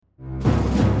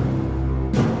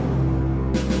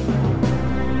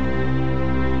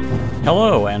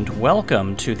Hello, and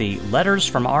welcome to the Letters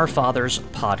from Our Fathers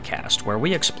podcast, where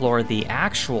we explore the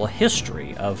actual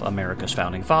history of America's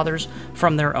founding fathers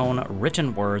from their own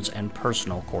written words and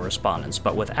personal correspondence,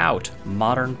 but without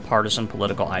modern partisan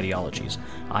political ideologies.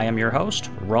 I am your host,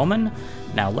 Roman.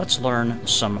 Now let's learn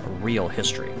some real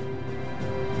history.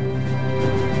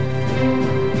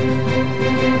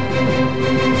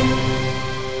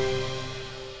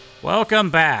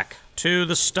 Welcome back to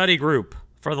the study group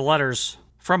for the Letters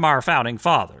from Our Founding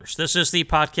Fathers. This is the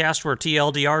podcast where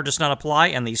TLDR does not apply,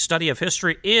 and the study of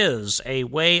history is a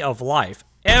way of life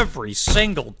every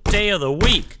single day of the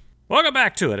week. Welcome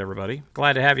back to it, everybody.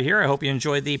 Glad to have you here. I hope you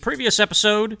enjoyed the previous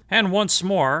episode. And once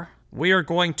more, we are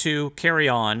going to carry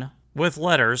on with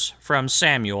letters from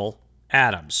Samuel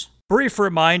Adams. Brief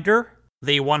reminder,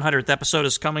 the 100th episode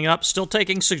is coming up. Still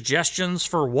taking suggestions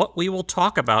for what we will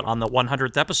talk about on the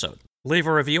 100th episode. Leave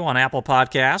a review on Apple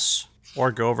Podcasts, or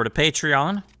go over to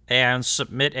Patreon and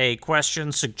submit a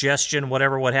question, suggestion,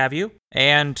 whatever, what have you.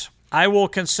 And I will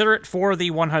consider it for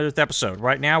the 100th episode.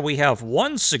 Right now we have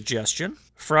one suggestion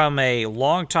from a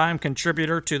longtime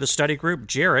contributor to the study group,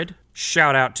 Jared.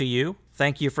 Shout out to you.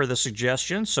 Thank you for the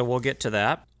suggestion. So we'll get to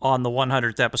that on the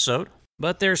 100th episode.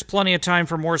 But there's plenty of time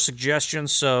for more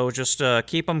suggestions, so just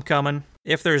keep them coming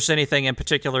if there's anything in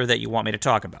particular that you want me to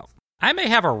talk about. I may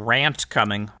have a rant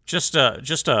coming, just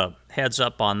a heads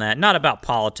up on that. Not about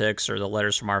politics or the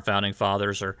letters from our founding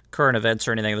fathers or current events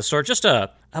or anything of the sort. Just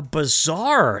a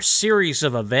bizarre series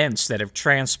of events that have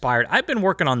transpired. I've been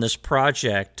working on this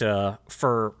project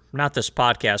for, not this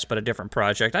podcast, but a different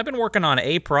project. I've been working on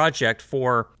a project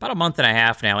for about a month and a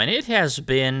half now, and it has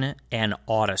been an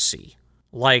odyssey.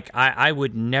 Like I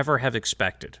would never have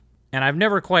expected. And I've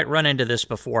never quite run into this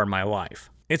before in my life.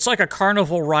 It's like a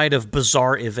carnival ride of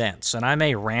bizarre events, and I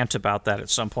may rant about that at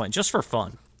some point, just for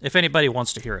fun, if anybody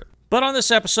wants to hear it. But on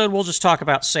this episode, we'll just talk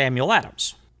about Samuel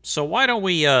Adams. So why don't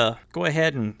we go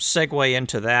ahead and segue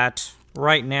into that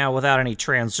right now without any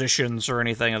transitions or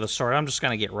anything of the sort. I'm just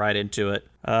going to get right into it.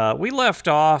 We left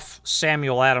off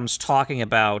Samuel Adams talking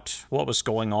about what was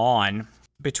going on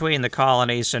between the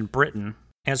colonies and Britain,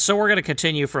 and so we're going to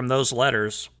continue from those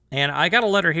letters. And I got a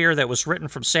letter here that was written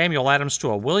from Samuel Adams to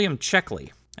a William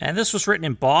Checkley. And this was written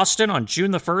in Boston on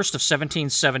June the 1st of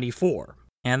 1774.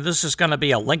 And this is going to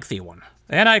be a lengthy one.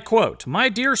 And I quote, "My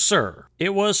dear sir,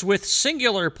 it was with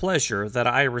singular pleasure that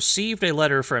I received a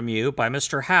letter from you by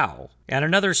Mr. Howe, and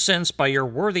another since by your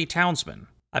worthy townsman.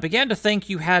 I began to think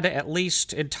you had at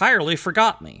least entirely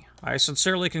forgot me. I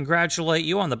sincerely congratulate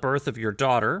you on the birth of your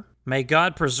daughter. May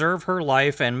God preserve her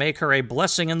life and make her a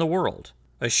blessing in the world.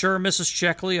 Assure Mrs.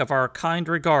 Checkley of our kind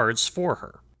regards for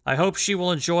her. I hope she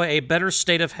will enjoy a better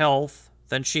state of health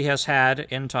than she has had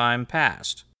in time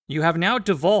past. You have now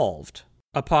devolved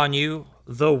upon you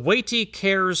the weighty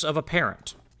cares of a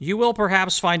parent. You will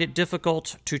perhaps find it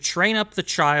difficult to train up the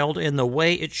child in the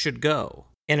way it should go.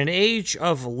 In an age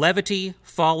of levity,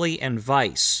 folly, and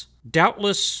vice,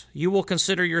 doubtless you will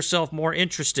consider yourself more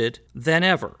interested than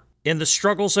ever in the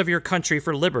struggles of your country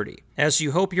for liberty, as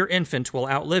you hope your infant will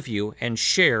outlive you and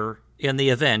share in the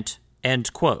event."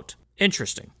 End quote.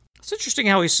 Interesting. It's interesting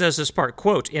how he says this part,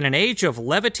 quote, "in an age of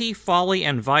levity, folly,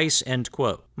 and vice," end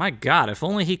quote. My God, if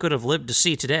only he could have lived to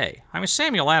see today. I mean,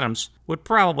 Samuel Adams would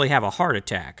probably have a heart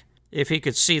attack if he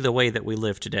could see the way that we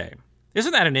live today.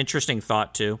 Isn't that an interesting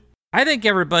thought, too? I think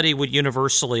everybody would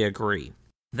universally agree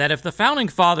that if the Founding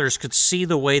Fathers could see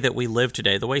the way that we live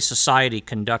today, the way society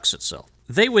conducts itself,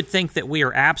 they would think that we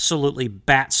are absolutely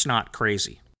bat-snot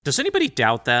crazy. Does anybody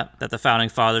doubt that the Founding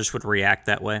Fathers would react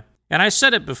that way? And I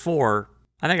said it before,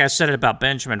 I think I said it about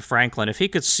Benjamin Franklin, if he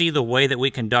could see the way that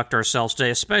we conduct ourselves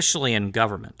today, especially in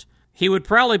government, he would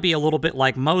probably be a little bit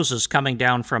like Moses coming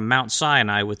down from Mount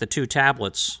Sinai with the 2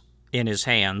 tablets in his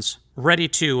hands, ready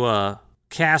to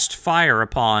cast fire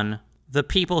upon the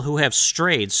people who have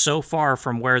strayed so far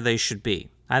from where they should be.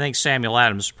 I think Samuel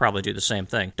Adams would probably do the same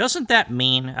thing. Doesn't that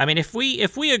mean, I mean, if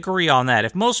we agree on that,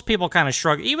 if most people kind of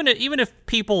shrug, even if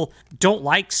people don't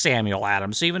like Samuel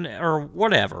Adams, or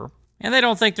whatever, and they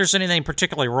don't think there's anything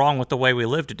particularly wrong with the way we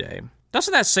live today,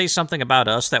 doesn't that say something about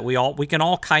us that we can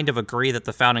all kind of agree that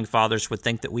the Founding Fathers would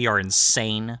think that we are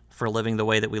insane for living the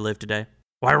way that we live today?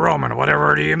 Why, Roman,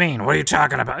 whatever do you mean? What are you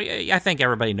talking about? I think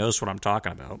everybody knows what I'm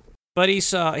talking about. But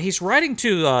he's writing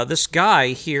to this guy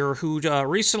here who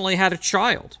recently had a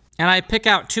child. And I pick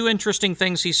out 2 interesting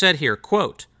things he said here.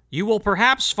 Quote, "You will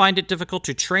perhaps find it difficult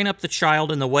to train up the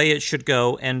child in the way it should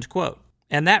go," end quote.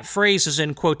 And that phrase is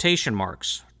in quotation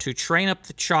marks. To train up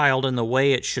the child in the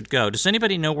way it should go. Does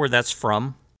anybody know where that's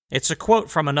from? It's a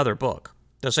quote from another book.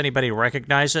 Does anybody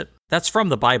recognize it? That's from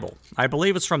the Bible. I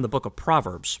believe it's from the book of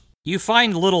Proverbs. You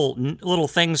find little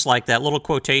things like that, little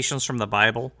quotations from the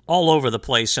Bible, all over the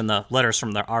place in the letters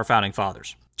from our founding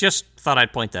fathers. Just thought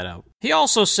I'd point that out. He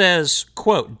also says,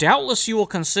 quote, "Doubtless you will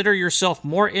consider yourself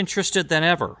more interested than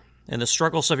ever in the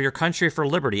struggles of your country for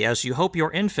liberty, as you hope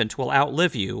your infant will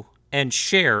outlive you and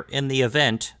share in the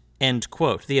event," end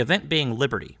quote. The event being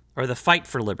liberty, or the fight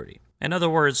for liberty. In other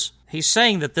words, he's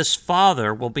saying that this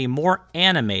father will be more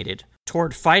animated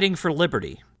toward fighting for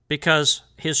liberty because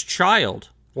his child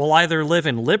will either live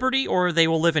in liberty or they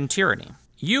will live in tyranny.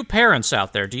 You parents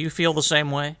out there, do you feel the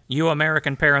same way? You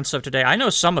American parents of today? I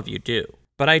know some of you do.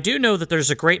 But I do know that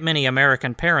there's a great many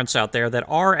American parents out there that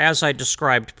are, as I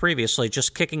described previously,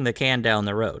 just kicking the can down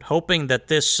the road, hoping that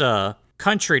this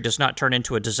country does not turn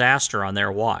into a disaster on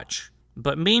their watch.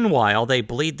 But meanwhile, they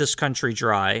bleed this country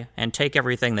dry and take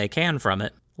everything they can from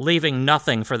it, leaving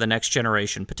nothing for the next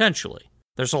generation, potentially.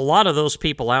 There's a lot of those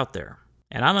people out there.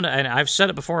 And I've said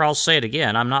it before, I'll say it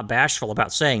again, I'm not bashful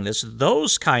about saying this.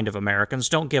 Those kind of Americans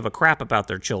don't give a crap about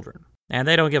their children. And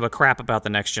they don't give a crap about the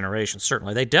next generation,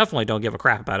 certainly. They definitely don't give a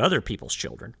crap about other people's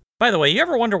children. By the way, you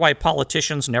ever wonder why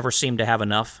politicians never seem to have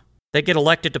enough? They get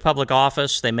elected to public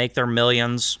office, they make their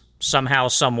millions, somehow,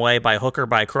 some way, by hook or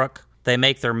by crook. They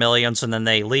make their millions, and then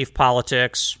they leave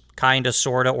politics, kinda,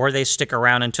 sorta, or they stick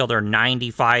around until they're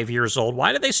 95 years old.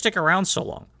 Why do they stick around so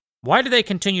long? Why do they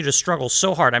continue to struggle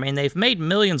so hard? I mean, they've made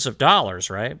millions of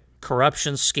dollars, right?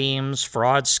 Corruption schemes,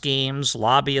 fraud schemes,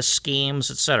 lobbyist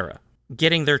schemes, etc.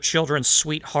 Getting their children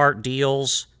sweetheart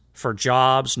deals for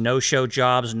jobs, no-show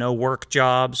jobs, no-work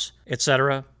jobs,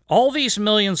 etc. All these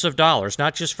millions of dollars,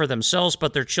 not just for themselves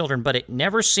but their children, but it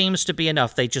never seems to be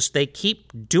enough. They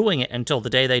keep doing it until the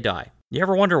day they die. You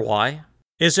ever wonder why?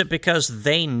 Is it because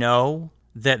they know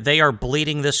that they are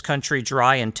bleeding this country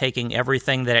dry and taking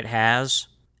everything that it has?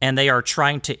 And they are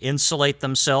trying to insulate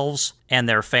themselves and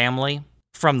their family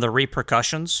from the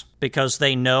repercussions because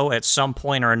they know at some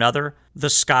point or another the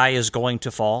sky is going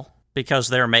to fall because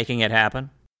they're making it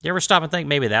happen? You ever stop and think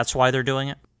maybe that's why they're doing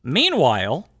it?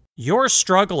 Meanwhile, you're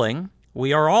struggling,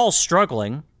 we are all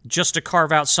struggling, just to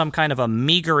carve out some kind of a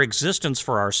meager existence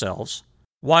for ourselves,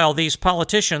 while these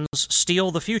politicians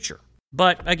steal the future.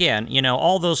 But again,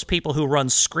 all those people who run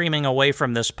screaming away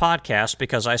from this podcast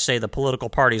because I say the political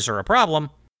parties are a problem,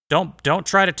 Don't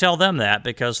try to tell them that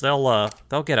because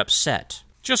they'll get upset.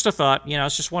 Just a thought,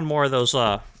 it's just one more of those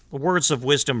words of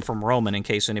wisdom from Roman in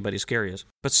case anybody's curious.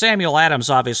 But Samuel Adams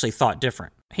obviously thought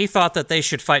different. He thought that they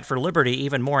should fight for liberty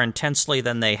even more intensely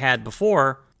than they had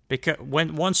before because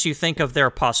once you think of their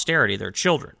posterity, their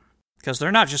children. Because they're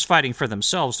not just fighting for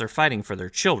themselves, they're fighting for their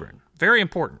children. Very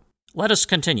important. Let us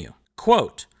continue.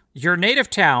 Quote, "Your native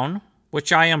town,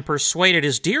 which I am persuaded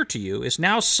is dear to you, is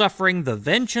now suffering the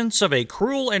vengeance of a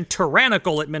cruel and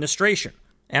tyrannical administration.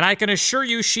 And I can assure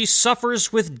you she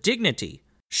suffers with dignity.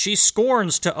 She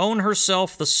scorns to own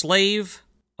herself the slave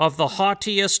of the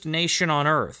haughtiest nation on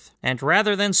earth. And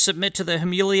rather than submit to the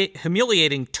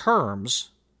humiliating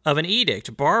terms of an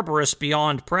edict barbarous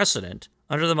beyond precedent,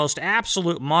 under the most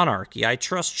absolute monarchy, I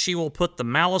trust she will put the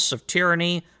malice of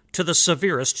tyranny to the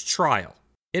severest trial."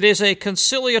 It is a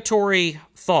conciliatory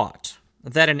thought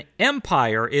that an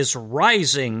empire is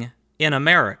rising in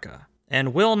America,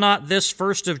 and will not this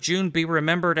 1st of June be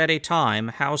remembered at a time,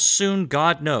 how soon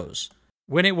God knows,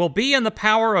 when it will be in the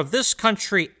power of this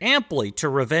country amply to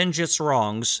revenge its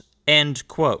wrongs, end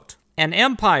quote. An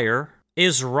empire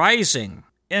is rising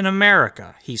in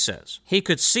America, he says. He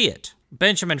could see it.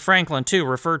 Benjamin Franklin, too,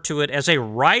 referred to it as a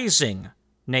rising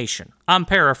nation. I'm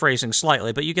paraphrasing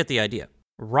slightly, but you get the idea.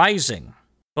 Rising.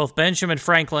 Both Benjamin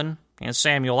Franklin and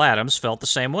Samuel Adams felt the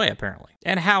same way, apparently.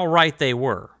 And how right they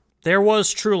were. There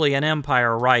was truly an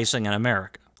empire rising in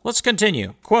America. Let's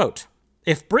continue. Quote,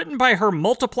 "If Britain by her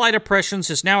multiplied oppressions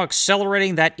is now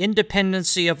accelerating that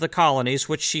independency of the colonies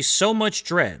which she so much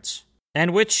dreads,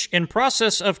 and which in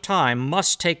process of time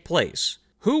must take place,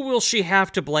 who will she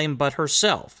have to blame but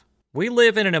herself? We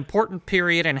live in an important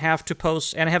period and have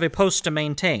a post to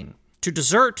maintain. To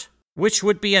desert, which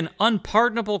would be an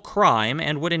unpardonable crime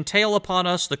and would entail upon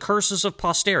us the curses of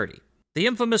posterity. The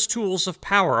infamous tools of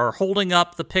power are holding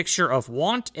up the picture of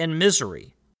want and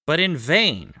misery, but in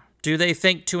vain do they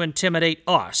think to intimidate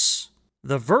us.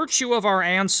 The virtue of our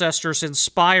ancestors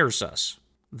inspires us.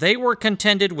 They were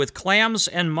contented with clams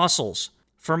and mussels.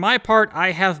 For my part,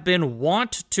 I have been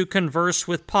wont to converse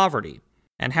with poverty,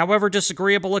 and however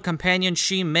disagreeable a companion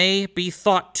she may be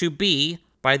thought to be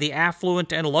by the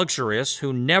affluent and luxurious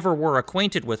who never were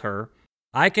acquainted with her,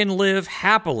 I can live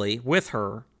happily with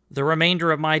her the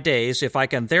remainder of my days if I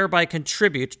can thereby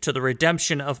contribute to the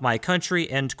redemption of my country,"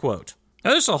 end quote.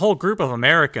 Now, there's a whole group of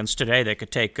Americans today that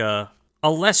could take a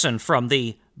lesson from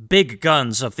the big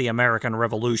guns of the American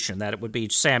Revolution, that it would be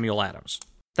Samuel Adams.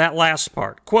 That last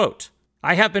part, quote,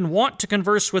 I have been wont to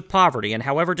converse with poverty, and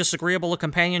however disagreeable a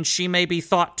companion she may be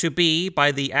thought to be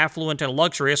by the affluent and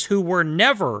luxurious who were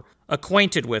never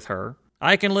acquainted with her,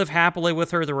 I can live happily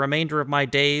with her the remainder of my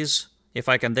days if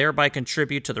I can thereby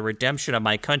contribute to the redemption of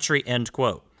my country, end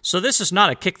quote. So this is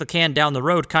not a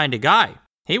kick-the-can-down-the-road kind of guy.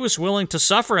 He was willing to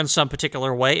suffer in some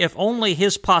particular way if only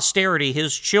his posterity,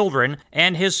 his children,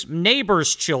 and his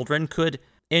neighbors' children could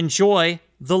enjoy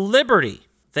the liberty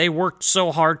they worked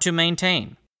so hard to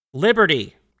maintain.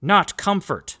 Liberty, not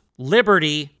comfort.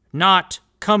 Liberty, not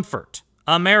comfort.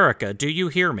 America, do you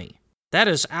hear me? That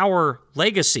is our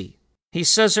legacy. He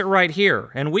says it right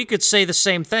here, and we could say the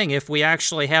same thing if we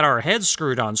actually had our heads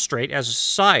screwed on straight as a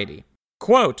society.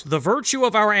 Quote, the virtue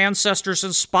of our ancestors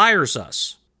inspires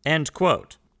us. End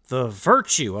quote. The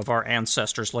virtue of our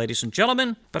ancestors, ladies and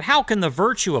gentlemen. But how can the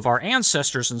virtue of our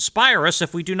ancestors inspire us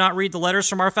if we do not read the letters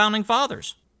from our founding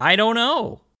fathers? I don't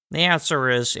know. The answer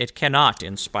is it cannot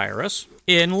inspire us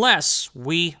unless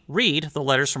we read the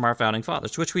letters from our founding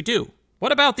fathers, which we do.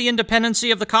 What about the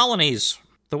independency of the colonies?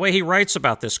 The way he writes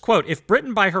about this, quote, if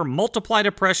Britain by her multiplied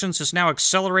oppressions is now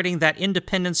accelerating that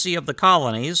independency of the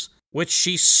colonies, which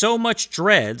she so much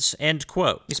dreads, end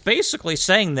quote. He's basically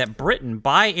saying that Britain,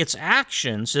 by its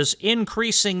actions, is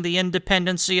increasing the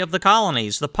independency of the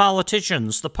colonies, the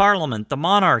politicians, the parliament, the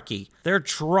monarchy. They're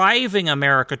driving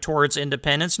America towards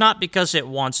independence, not because it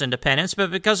wants independence, but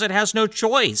because it has no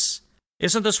choice.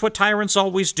 Isn't this what tyrants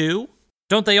always do?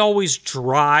 Don't they always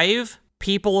drive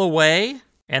people away?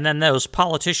 And then those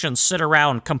politicians sit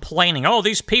around complaining, oh,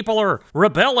 these people are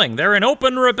rebelling. They're in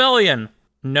open rebellion.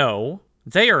 No,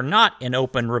 they are not in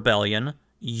open rebellion.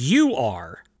 You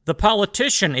are. The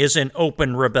politician is in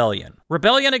open rebellion.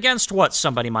 Rebellion against what,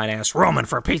 somebody might ask? Roman,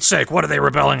 for Pete's sake, what are they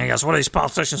rebelling against? What are these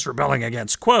politicians rebelling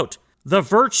against? Quote, the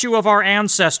virtue of our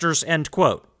ancestors, end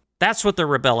quote. That's what they're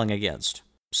rebelling against.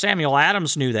 Samuel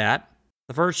Adams knew that.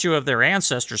 The virtue of their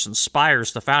ancestors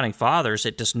inspires the founding fathers.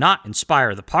 It does not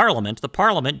inspire the parliament. The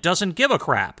parliament doesn't give a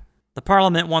crap. The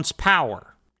parliament wants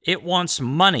power. It wants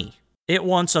money. It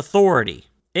wants authority.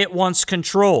 It wants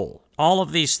control. All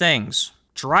of these things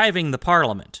driving the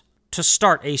parliament to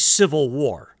start a civil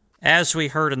war, as we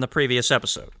heard in the previous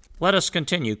episode. Let us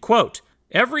continue. Quote,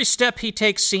 every step he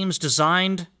takes seems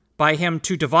designed by him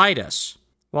to divide us,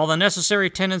 while the necessary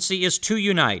tendency is to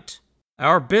unite.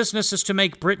 Our business is to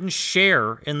make Britain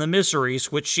share in the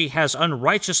miseries which she has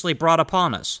unrighteously brought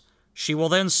upon us. She will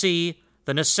then see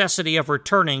the necessity of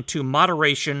returning to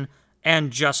moderation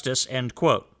and justice, end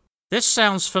quote. This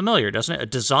sounds familiar, doesn't it? A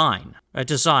design. A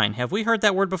design. Have we heard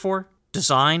that word before?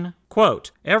 Design?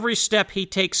 Quote, every step he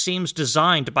takes seems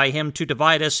designed by him to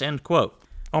divide us, end quote.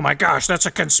 Oh my gosh, that's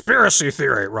a conspiracy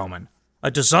theory, Roman. A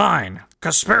design.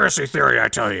 Conspiracy theory, I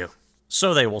tell you.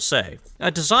 So they will say. A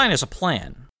design is a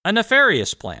plan. A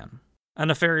nefarious plan. A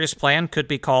nefarious plan could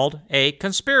be called a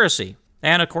conspiracy.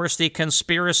 And, of course, the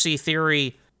conspiracy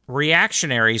theory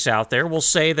reactionaries out there will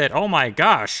say that, oh my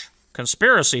gosh,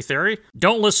 conspiracy theory,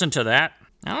 don't listen to that.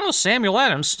 I don't know, Samuel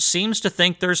Adams seems to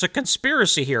think there's a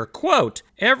conspiracy here. Quote,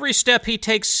 every step he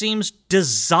takes seems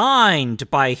designed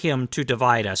by him to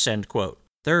divide us, end quote.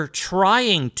 They're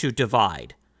trying to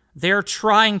divide. They're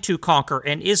trying to conquer,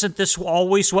 and isn't this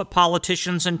always what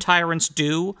politicians and tyrants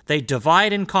do? They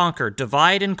divide and conquer,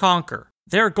 divide and conquer.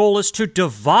 Their goal is to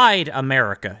divide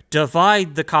America,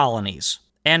 divide the colonies,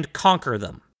 and conquer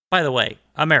them. By the way,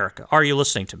 America, are you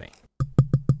listening to me?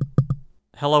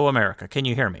 Hello, America, can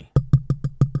you hear me?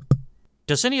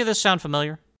 Does any of this sound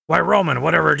familiar? Why, Roman,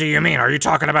 whatever do you mean? Are you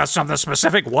talking about something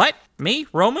specific? What? Me?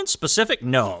 Roman? Specific?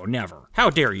 No, never. How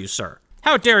dare you, sir?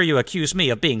 How dare you accuse me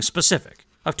of being specific?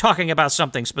 Of talking about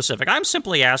something specific. I'm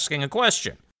simply asking a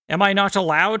question. Am I not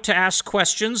allowed to ask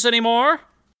questions anymore?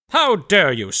 How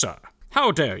dare you, sir?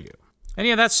 How dare you?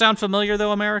 Any of that sound familiar,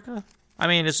 though, America? I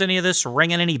mean, is any of this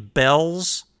ringing any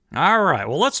bells? All right,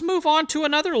 well, let's move on to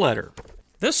another letter.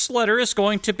 This letter is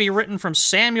going to be written from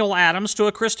Samuel Adams to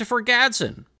a Christopher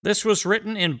Gadsden. This was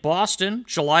written in Boston,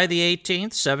 July the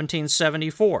 18th,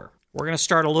 1774. We're going to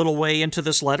start a little way into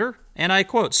this letter, and I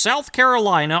quote, South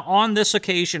Carolina on this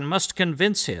occasion must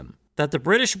convince him that the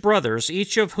British brothers,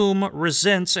 each of whom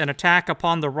resents an attack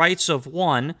upon the rights of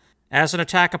one as an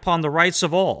attack upon the rights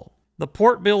of all. The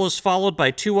Port Bill is followed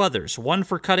by two others, one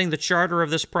for cutting the charter of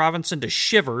this province into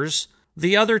shivers,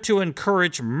 the other to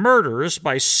encourage murders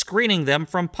by screening them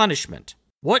from punishment.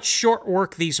 What short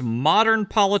work these modern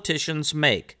politicians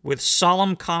make with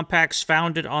solemn compacts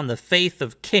founded on the faith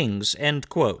of kings, end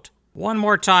quote. One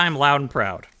more time, loud and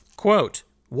proud. Quote,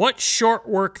 what short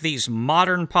work these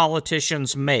modern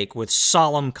politicians make with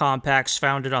solemn compacts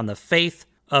founded on the faith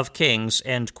of kings,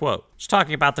 end quote. It's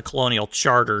talking about the colonial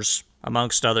charters,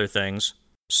 amongst other things.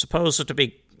 Supposed to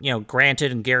be,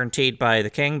 granted and guaranteed by the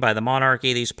king, by the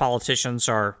monarchy. These politicians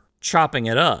are chopping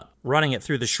it up, running it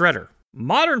through the shredder.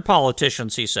 Modern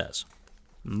politicians, he says,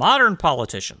 modern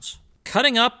politicians,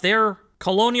 cutting up their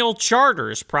colonial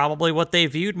charters, probably what they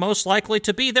viewed most likely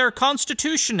to be their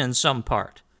constitution in some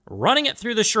part, running it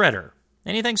through the shredder.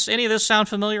 Any of this sound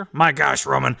familiar? My gosh,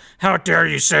 Roman, how dare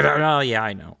you say that? Oh, yeah,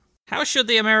 I know. How should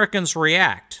the Americans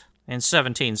react in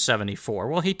 1774?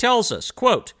 Well, he tells us,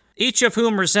 quote, each of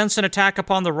whom resents an attack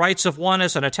upon the rights of one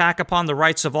as an attack upon the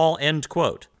rights of all, end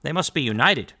quote. They must be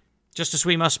united, just as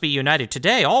we must be united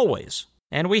today, always.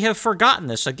 And we have forgotten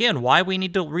this. Again, why we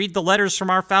need to read the letters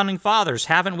from our founding fathers.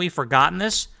 Haven't we forgotten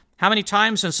this? How many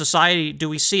times in society do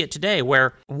we see it today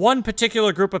where one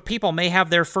particular group of people may have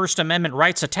their First Amendment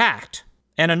rights attacked,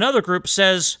 and another group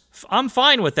says, I'm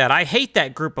fine with that. I hate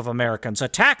that group of Americans.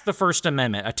 Attack the First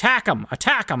Amendment. Attack them.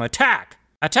 Attack them. Attack.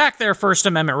 Attack their First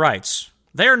Amendment rights.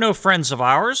 They're no friends of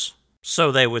ours,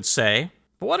 so they would say.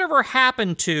 But whatever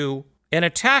happened to an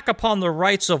attack upon the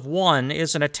rights of one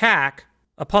is an attack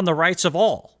upon the rights of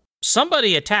all.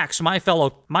 Somebody attacks my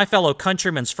fellow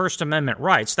countrymen's First Amendment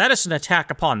rights. That is an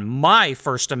attack upon my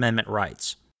First Amendment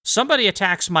rights. Somebody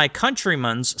attacks my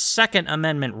countrymen's Second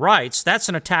Amendment rights. That's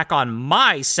an attack on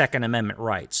my Second Amendment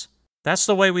rights. That's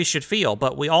the way we should feel,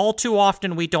 but all too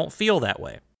often we don't feel that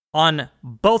way. On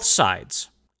both sides,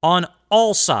 on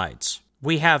all sides,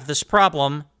 we have this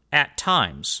problem at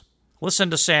times.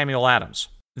 Listen to Samuel Adams,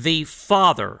 the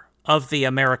father of the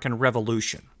American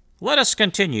Revolution. Let us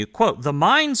continue. Quote, the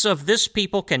minds of this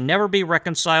people can never be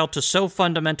reconciled to so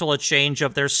fundamental a change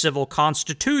of their civil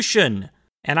constitution.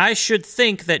 And I should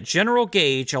think that General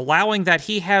Gage, allowing that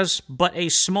he has but a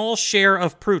small share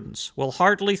of prudence, will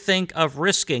hardly think of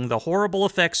risking the horrible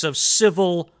effects of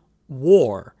civil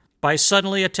war by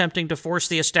suddenly attempting to force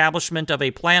the establishment of a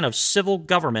plan of civil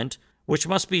government which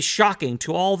must be shocking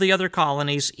to all the other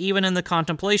colonies even in the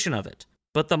contemplation of it.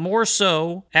 But the more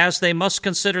so, as they must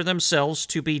consider themselves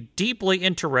to be deeply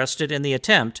interested in the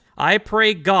attempt, I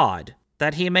pray God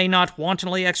that he may not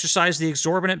wantonly exercise the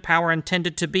exorbitant power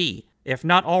intended to be, if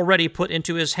not already put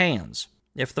into his hands.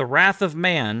 If the wrath of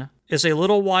man is a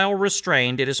little while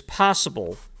restrained, it is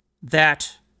possible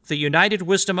that the united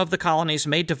wisdom of the colonies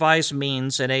may devise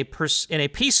means in a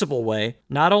peaceable way,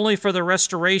 not only for the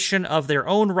restoration of their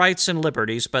own rights and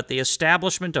liberties, but the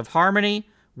establishment of harmony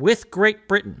with Great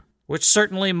Britain, which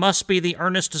certainly must be the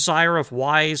earnest desire of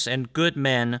wise and good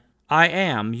men. I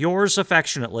am, yours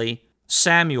affectionately,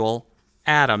 Samuel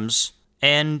Adams,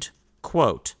 end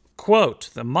quote. Quote,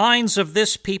 the minds of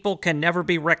this people can never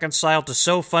be reconciled to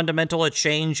so fundamental a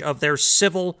change of their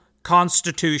civil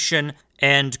constitution,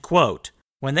 end quote.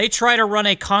 When they try to run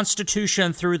a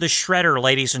constitution through the shredder,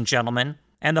 ladies and gentlemen,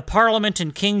 and the Parliament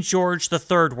and King George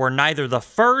III were neither the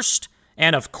first,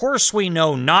 and of course we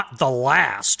know not the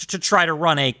last, to try to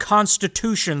run a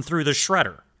constitution through the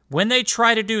shredder. When they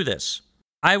try to do this,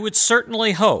 I would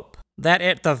certainly hope that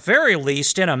at the very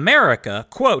least in America,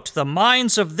 quote, the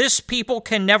minds of this people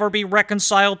can never be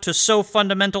reconciled to so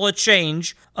fundamental a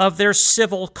change of their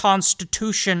civil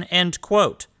constitution, end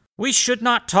quote. We should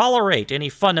not tolerate any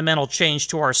fundamental change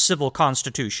to our civil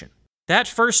constitution. That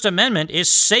First Amendment is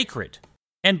sacred,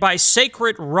 and by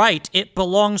sacred right, it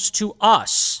belongs to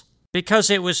us, because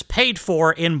it was paid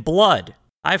for in blood.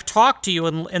 I've talked to you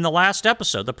in the last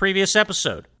episode, the previous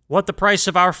episode, what the price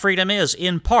of our freedom is,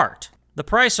 in part. The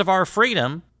price of our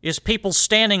freedom is people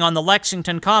standing on the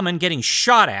Lexington Common getting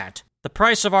shot at. The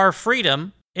price of our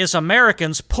freedom is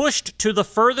Americans pushed to the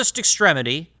furthest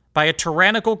extremity by a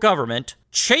tyrannical government,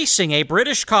 chasing a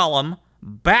British column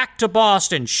back to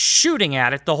Boston, shooting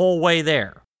at it the whole way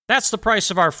there. That's the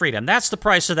price of our freedom. That's the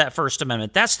price of that First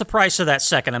Amendment. That's the price of that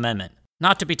Second Amendment.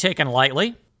 Not to be taken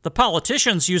lightly. The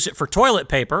politicians use it for toilet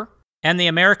paper, and the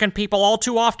American people all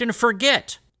too often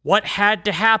forget what had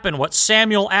to happen, what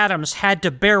Samuel Adams had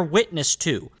to bear witness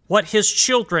to, what his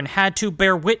children had to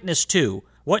bear witness to,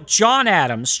 what John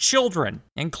Adams' children,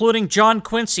 including John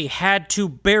Quincy, had to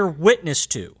bear witness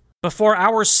to before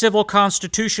our civil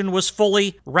constitution was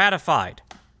fully ratified,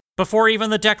 before even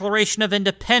the Declaration of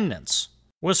Independence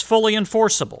was fully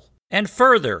enforceable. And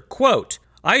further, quote,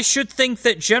 I should think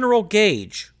that General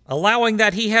Gage, allowing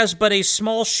that he has but a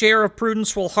small share of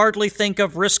prudence, will hardly think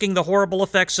of risking the horrible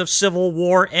effects of civil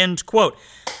war, end quote.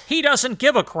 He doesn't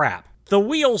give a crap. The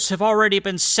wheels have already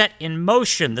been set in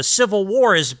motion. The Civil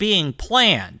War is being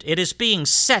planned. It is being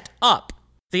set up.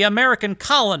 The American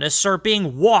colonists are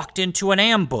being walked into an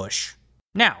ambush.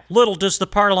 Now, little does the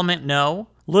Parliament know,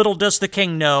 little does the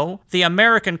King know, the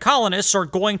American colonists are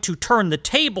going to turn the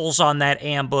tables on that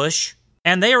ambush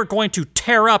and they are going to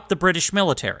tear up the British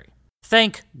military.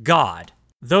 Thank God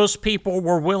those people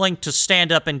were willing to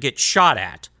stand up and get shot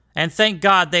at, and thank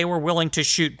God they were willing to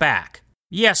shoot back.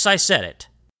 Yes, I said it.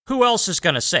 Who else is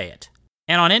going to say it?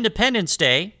 And on Independence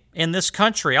Day, in this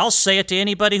country, I'll say it to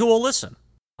anybody who will listen.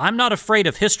 I'm not afraid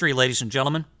of history, ladies and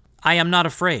gentlemen. I am not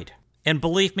afraid. And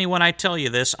believe me when I tell you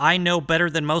this, I know better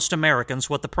than most Americans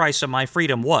what the price of my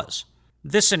freedom was.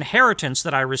 This inheritance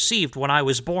that I received when I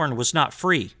was born was not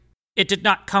free. It did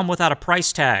not come without a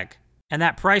price tag. And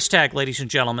that price tag, ladies and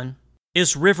gentlemen,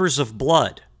 is rivers of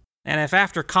blood. And if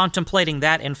after contemplating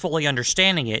that and fully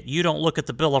understanding it, you don't look at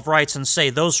the Bill of Rights and say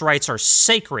those rights are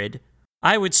sacred,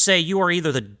 I would say you are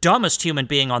either the dumbest human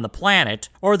being on the planet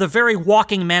or the very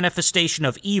walking manifestation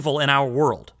of evil in our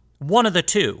world. One of the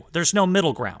two. There's no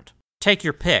middle ground. Take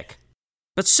your pick.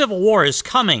 But civil war is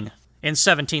coming in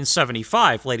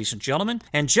 1775, ladies and gentlemen,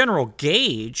 and General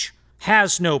Gage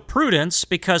has no prudence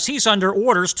because he's under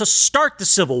orders to start the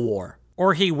Civil War.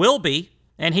 Or he will be,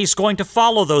 and he's going to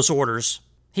follow those orders.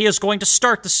 He is going to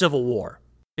start the Civil War,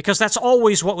 because that's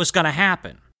always what was going to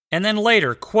happen. And then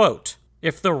later, quote,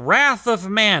 "If the wrath of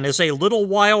man is a little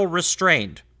while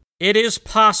restrained, it is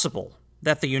possible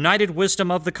that the united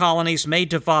wisdom of the colonies may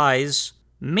devise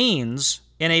means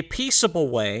in a peaceable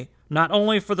way, not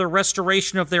only for the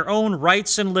restoration of their own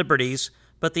rights and liberties,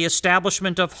 but the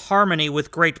establishment of harmony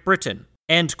with Great Britain."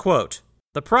 End quote.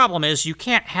 The problem is you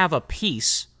can't have a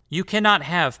peace. You cannot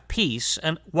have peace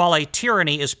while a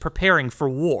tyranny is preparing for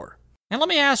war. And let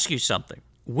me ask you something.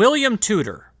 William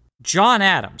Tudor, John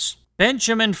Adams,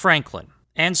 Benjamin Franklin,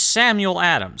 and Samuel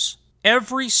Adams,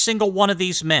 every single one of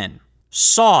these men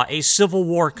saw a civil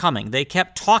war coming. They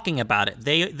kept talking about it.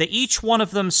 They each one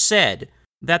of them said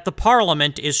that the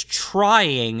Parliament is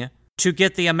trying to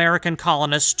get the American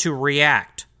colonists to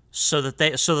react so that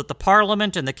the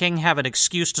Parliament and the King have an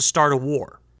excuse to start a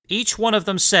war. Each one of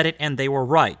them said it, and they were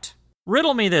right.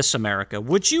 Riddle me this, America.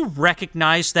 Would you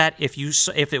recognize that if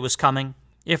it was coming?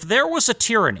 If there was a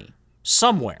tyranny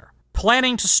somewhere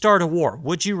planning to start a war,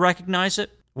 would you recognize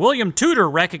it? William Tudor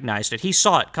recognized it. He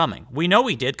saw it coming. We know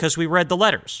he did because we read the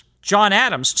letters. John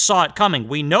Adams saw it coming.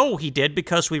 We know he did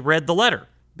because we read the letter.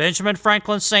 Benjamin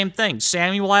Franklin, same thing.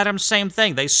 Samuel Adams, same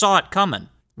thing. They saw it coming.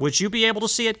 Would you be able to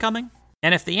see it coming?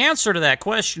 And if the answer to that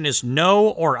question is no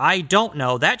or I don't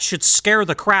know, that should scare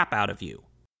the crap out of you.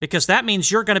 Because that means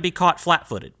you're going to be caught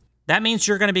flat-footed. That means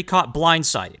you're going to be caught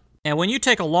blindsided. And when you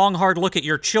take a long, hard look at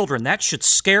your children, that should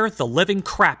scare the living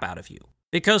crap out of you.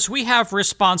 Because we have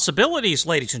responsibilities,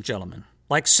 ladies and gentlemen.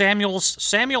 Like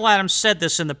Samuel Adams said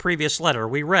this in the previous letter.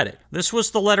 We read it. This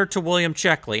was the letter to William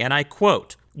Checkley, and I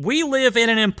quote, "We live in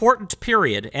an important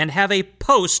period and have a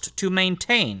post to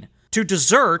maintain. To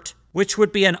desert, which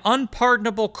would be an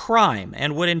unpardonable crime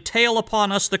and would entail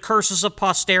upon us the curses of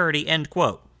posterity," end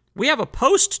quote. We have a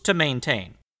post to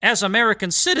maintain as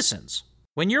American citizens.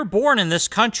 When you're born in this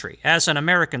country as an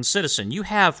American citizen, you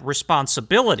have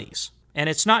responsibilities. And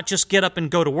it's not just get up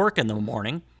and go to work in the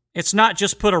morning. It's not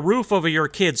just put a roof over your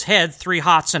kid's head, 3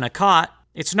 hots and a cot.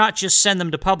 It's not just send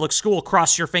them to public school,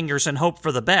 cross your fingers, and hope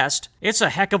for the best. It's a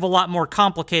heck of a lot more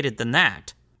complicated than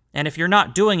that. And if you're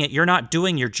not doing it, you're not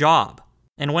doing your job.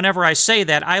 And whenever I say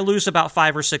that, I lose about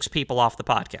 5 or 6 people off the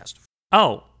podcast.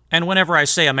 Oh, and whenever I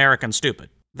say American stupid.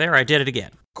 There, I did it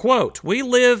again. Quote, "We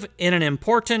live in an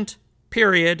important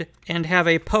period and have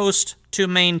a post to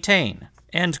maintain."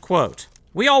 End quote.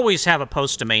 We always have a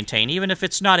post to maintain, even if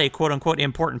it's not a quote-unquote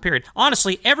important period.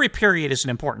 Honestly, every period is an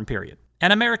important period.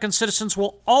 And American citizens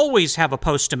will always have a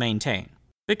post to maintain.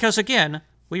 Because again,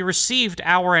 we received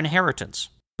our inheritance.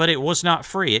 But it was not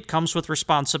free. It comes with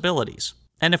responsibilities.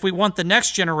 And if we want the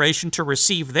next generation to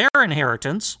receive their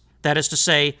inheritance, that is to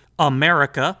say,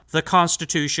 America, the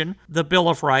Constitution, the Bill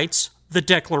of Rights, the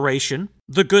Declaration,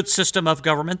 the good system of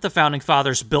government the Founding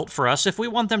Fathers built for us, if we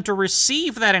want them to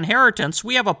receive that inheritance,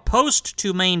 we have a post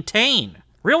to maintain.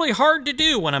 Really hard to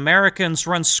do when Americans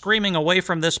run screaming away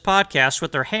from this podcast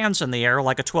with their hands in the air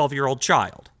like a 12-year-old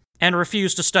child and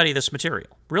refuse to study this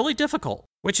material. Really difficult,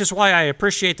 which is why I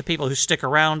appreciate the people who stick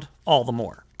around all the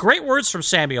more. Great words from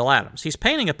Samuel Adams. He's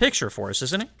painting a picture for us,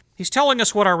 isn't he? He's telling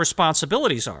us what our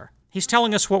responsibilities are. He's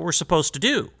telling us what we're supposed to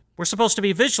do. We're supposed to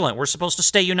be vigilant. We're supposed to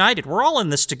stay united. We're all in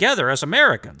this together as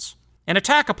Americans. An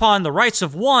attack upon the rights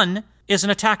of one is an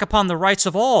attack upon the rights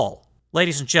of all.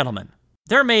 Ladies and gentlemen,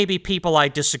 there may be people I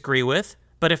disagree with,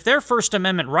 but if their First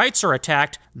Amendment rights are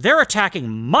attacked, they're attacking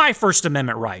my First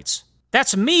Amendment rights.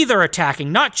 That's me they're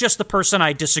attacking, not just the person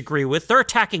I disagree with. They're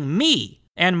attacking me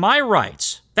and my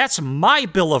rights. That's my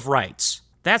Bill of Rights.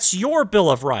 That's your Bill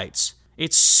of Rights.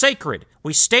 It's sacred.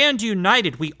 We stand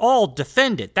united. We all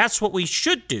defend it. That's what we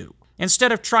should do.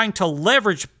 instead of trying to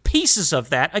leverage pieces of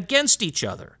that against each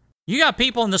other. You got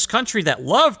people in this country that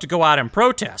love to go out and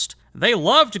protest. They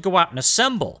love to go out and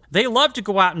assemble. They love to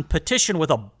go out and petition with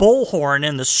a bullhorn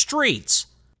in the streets.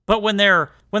 But when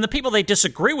the people they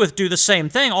disagree with do the same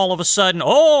thing, all of a sudden,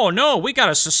 oh no, we got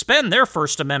to suspend their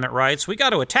First Amendment rights. We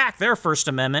got to attack their First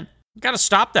Amendment. We got to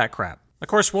stop that crap. Of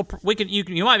course,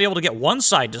 you might be able to get one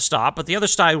side to stop, but the other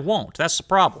side won't. That's the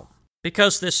problem.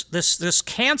 Because this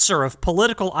cancer of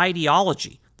political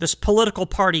ideology, this political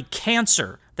party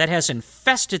cancer that has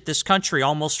infested this country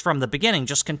almost from the beginning,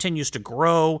 just continues to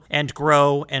grow and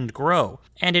grow and grow.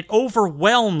 And it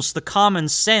overwhelms the common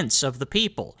sense of the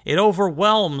people. It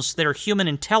overwhelms their human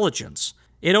intelligence.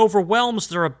 It overwhelms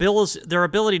their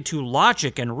ability to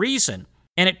logic and reason.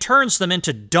 And it turns them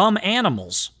into dumb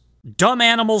animals. Dumb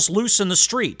animals loose in the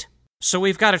street. So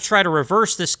we've got to try to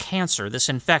reverse this cancer, this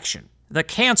infection. The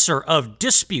cancer of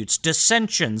disputes,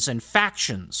 dissensions, and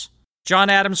factions. John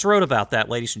Adams wrote about that,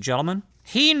 ladies and gentlemen.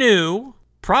 He knew,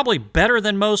 probably better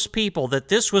than most people, that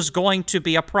this was going to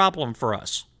be a problem for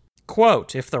us.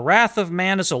 Quote, "If the wrath of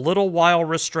man is a little while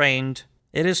restrained,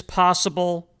 it is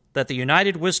possible that the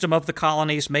united wisdom of the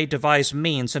colonies may devise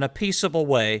means in a peaceable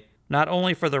way, not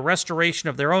only for the restoration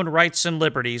of their own rights and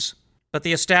liberties, but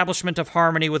the establishment of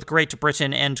harmony with Great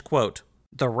Britain," end quote.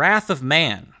 The wrath of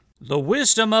man, the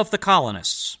wisdom of the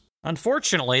colonists.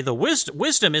 Unfortunately, the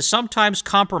wisdom is sometimes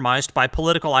compromised by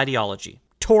political ideology.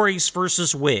 Tories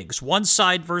versus Whigs, one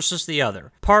side versus the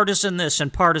other, partisan this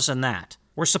and partisan that.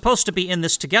 We're supposed to be in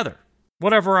this together.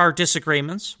 Whatever our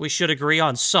disagreements, we should agree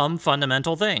on some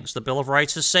fundamental things. The Bill of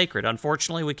Rights is sacred.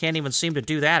 Unfortunately, we can't even seem to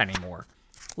do that anymore.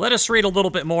 Let us read a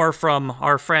little bit more from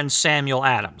our friend Samuel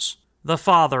Adams, the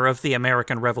father of the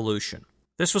American Revolution.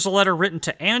 This was a letter written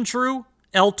to Andrew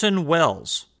Elton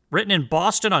Wells, written in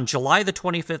Boston on July the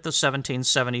 25th of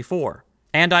 1774.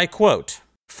 And I quote,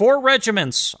 "4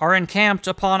 regiments are encamped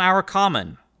upon our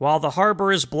common, while the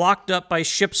harbor is blocked up by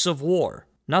ships of war.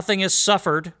 Nothing is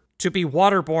suffered to be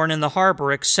waterborne in the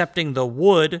harbor excepting the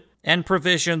wood and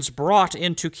provisions brought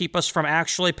in to keep us from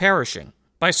actually perishing.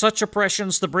 By such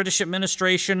oppressions the British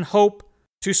administration hope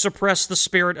to suppress the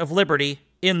spirit of liberty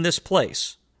in this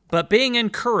place. But being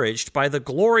encouraged by the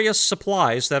glorious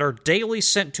supplies that are daily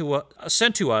sent to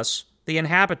us, the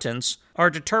inhabitants are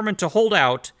determined to hold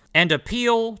out and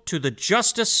appeal to the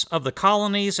justice of the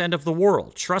colonies and of the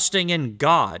world, trusting in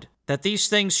God that these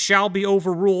things shall be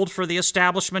overruled for the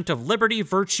establishment of liberty,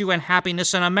 virtue, and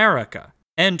happiness in America."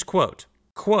 End quote.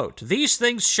 Quote, "These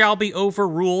things shall be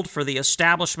overruled for the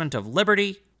establishment of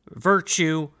liberty,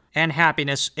 virtue, and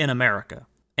happiness in America."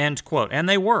 End quote. And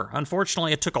they were.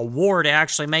 Unfortunately, it took a war to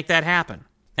actually make that happen.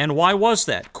 And why was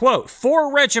that? Quote,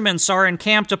 "4 regiments are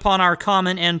encamped upon our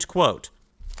common," end quote.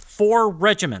 4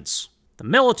 regiments. The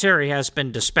military has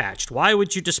been dispatched. Why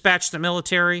would you dispatch the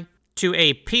military? To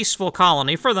a peaceful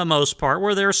colony, for the most part,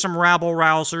 where there are some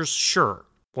rabble-rousers? Sure.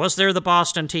 Was there the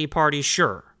Boston Tea Party?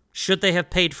 Sure. Should they have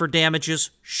paid for damages?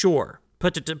 Sure.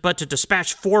 But to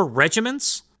dispatch 4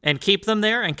 regiments and keep them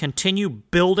there and continue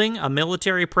building a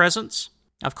military presence?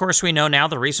 Of course, we know now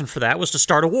the reason for that was to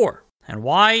start a war. And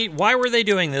why were they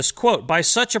doing this? Quote, "By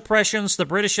such oppressions, the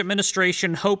British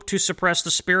administration hoped to suppress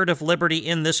the spirit of liberty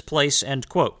in this place," end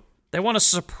quote. They want to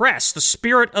suppress the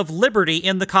spirit of liberty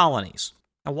in the colonies.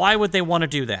 And why would they want to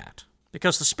do that?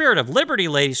 Because the spirit of liberty,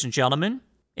 ladies and gentlemen,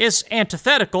 is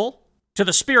antithetical to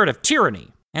the spirit of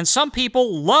tyranny. And some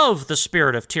people love the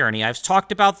spirit of tyranny. I've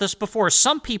talked about this before.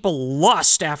 Some people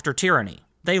lust after tyranny.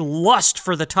 They lust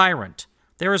for the tyrant.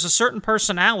 There is a certain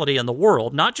personality in the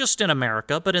world, not just in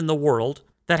America, but in the world,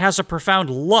 that has a profound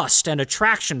lust and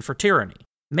attraction for tyranny.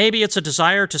 Maybe it's a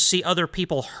desire to see other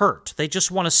people hurt. They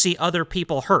just want to see other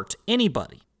people hurt.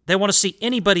 Anybody. They want to see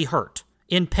anybody hurt,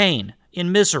 in pain,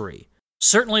 in misery.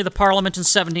 Certainly the Parliament in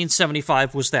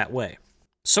 1775 was that way.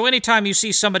 So anytime you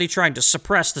see somebody trying to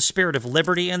suppress the spirit of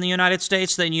liberty in the United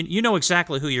States, then you know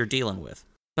exactly who you're dealing with.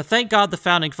 But thank God the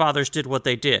Founding Fathers did what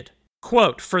they did.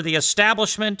 Quote, "For the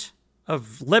establishment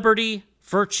of liberty,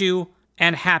 virtue,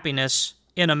 and happiness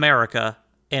in America,"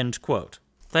 end quote.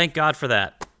 Thank God for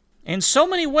that. In so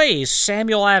many ways,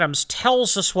 Samuel Adams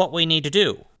tells us what we need to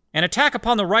do. An attack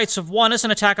upon the rights of one is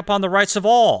an attack upon the rights of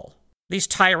all. These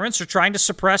tyrants are trying to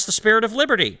suppress the spirit of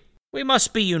liberty. We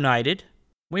must be united.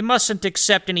 We mustn't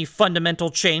accept any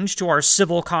fundamental change to our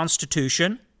civil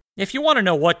constitution. If you want to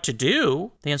know what to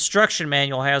do, the instruction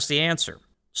manual has the answer.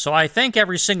 So I thank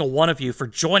every single one of you for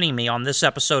joining me on this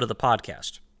episode of the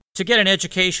podcast. To get an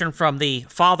education from the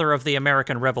father of the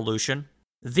American Revolution,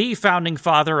 the founding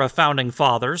father of founding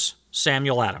fathers,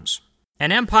 Samuel Adams.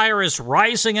 An empire is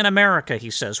rising in America, he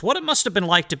says. What it must have been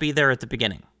like to be there at the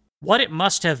beginning. what it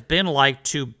must have been like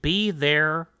to be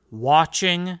there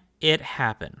watching it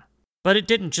happen. But it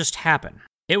didn't just happen.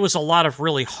 It was a lot of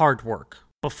really hard work.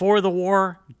 Before the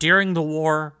war, during the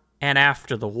war, and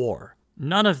after the war.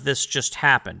 None of this just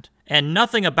happened. And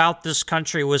nothing about this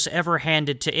country was ever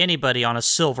handed to anybody on a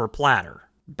silver platter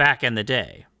back in the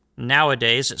day.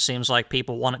 Nowadays, it seems like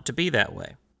people want it to be that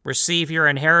way. Receive your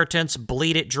inheritance,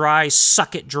 bleed it dry,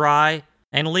 suck it dry,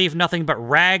 and leave nothing but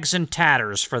rags and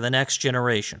tatters for the next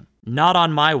generation. Not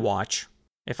on my watch.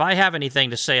 If I have anything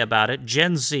to say about it,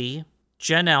 Gen Z,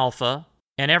 Gen Alpha,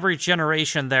 and every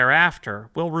generation thereafter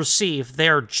will receive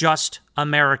their just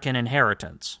American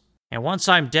inheritance. And once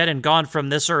I'm dead and gone from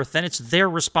this earth, then it's their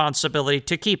responsibility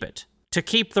to keep it. To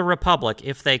keep the Republic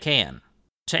if they can.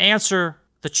 To answer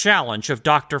the challenge of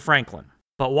Dr. Franklin.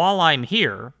 But while I'm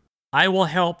here, I will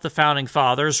help the Founding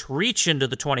Fathers reach into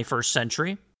the 21st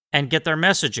century and get their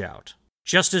message out.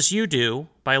 Just as you do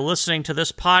by listening to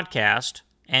this podcast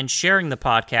and sharing the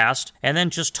podcast and then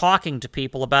just talking to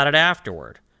people about it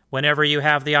afterward. Whenever you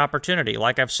have the opportunity.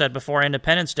 Like I've said before,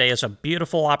 Independence Day is a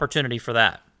beautiful opportunity for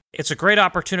that. It's a great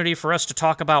opportunity for us to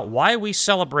talk about why we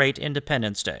celebrate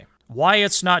Independence Day. Why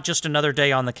it's not just another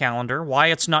day on the calendar. Why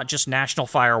it's not just National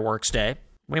Fireworks Day.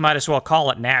 We might as well call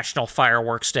it National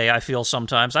Fireworks Day, I feel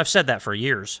sometimes. I've said that for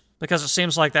years, because it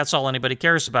seems like that's all anybody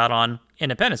cares about on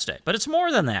Independence Day. But it's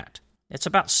more than that. It's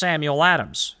about Samuel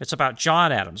Adams. It's about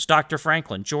John Adams, Dr.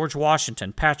 Franklin, George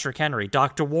Washington, Patrick Henry,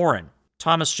 Dr. Warren,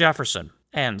 Thomas Jefferson,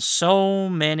 and so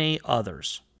many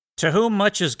others. To whom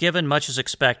much is given, much is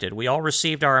expected. We all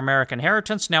received our American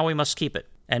inheritance, now we must keep it.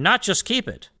 And not just keep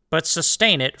it, but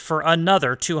sustain it for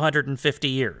another 250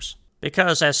 years.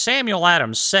 Because, as Samuel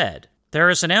Adams said, there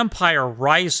is an empire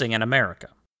rising in America.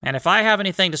 And if I have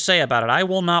anything to say about it, I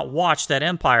will not watch that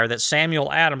empire that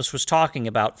Samuel Adams was talking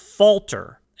about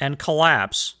falter and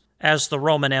collapse as the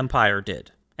Roman Empire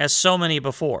did, as so many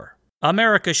before.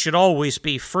 America should always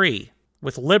be free,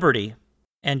 with liberty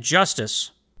and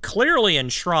justice clearly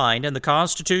enshrined in the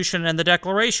Constitution and the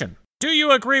Declaration. Do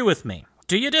you agree with me?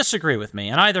 Do you disagree with me?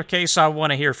 In either case, I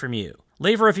want to hear from you.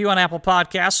 Leave a review on Apple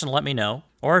Podcasts and let me know.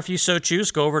 Or if you so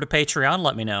choose, go over to Patreon and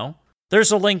let me know.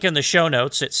 There's a link in the show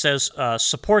notes. It says,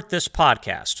 support this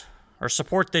podcast, or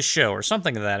support this show, or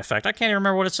something to that effect. I can't even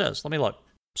remember what it says. Let me look.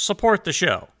 Support the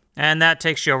show. And that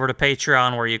takes you over to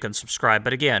Patreon where you can subscribe.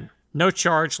 But again, no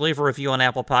charge. Leave a review on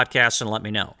Apple Podcasts and let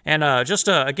me know. And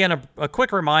again, a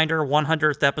quick reminder,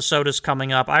 100th episode is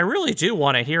coming up. I really do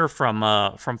want to hear from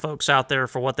folks out there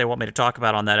for what they want me to talk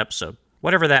about on that episode,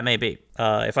 whatever that may be.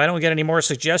 If I don't get any more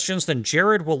suggestions, then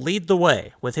Jared will lead the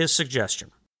way with his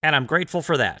suggestion. And I'm grateful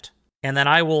for that. And then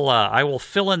I will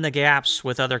fill in the gaps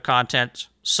with other content,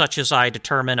 such as I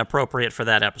determine appropriate for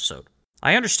that episode.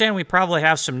 I understand we probably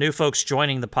have some new folks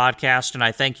joining the podcast, and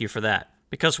I thank you for that.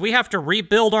 Because we have to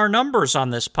rebuild our numbers on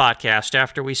this podcast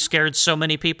after we scared so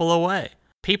many people away.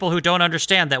 People who don't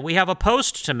understand that we have a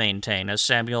post to maintain, as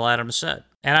Samuel Adams said.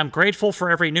 And I'm grateful for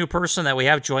every new person that we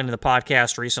have joining the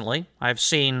podcast recently. I've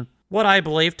seen what I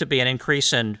believe to be an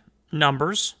increase in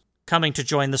numbers coming to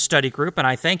join the study group, and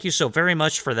I thank you so very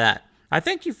much for that. I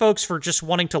thank you folks for just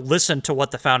wanting to listen to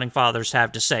what the Founding Fathers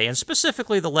have to say, and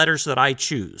specifically the letters that I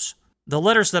choose. The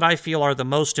letters that I feel are the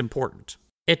most important.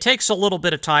 It takes a little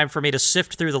bit of time for me to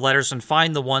sift through the letters and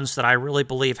find the ones that I really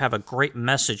believe have a great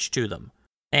message to them.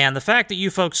 And the fact that you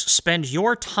folks spend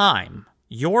your time,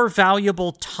 your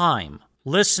valuable time,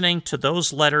 listening to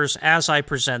those letters as I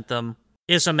present them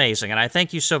is amazing, and I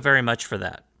thank you so very much for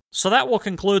that. So that will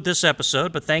conclude this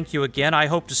episode, but thank you again. I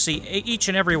hope to see each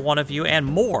and every one of you and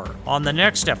more on the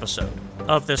next episode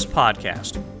of this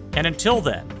podcast. And until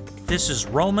then, this is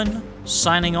Roman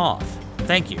signing off.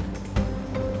 Thank you.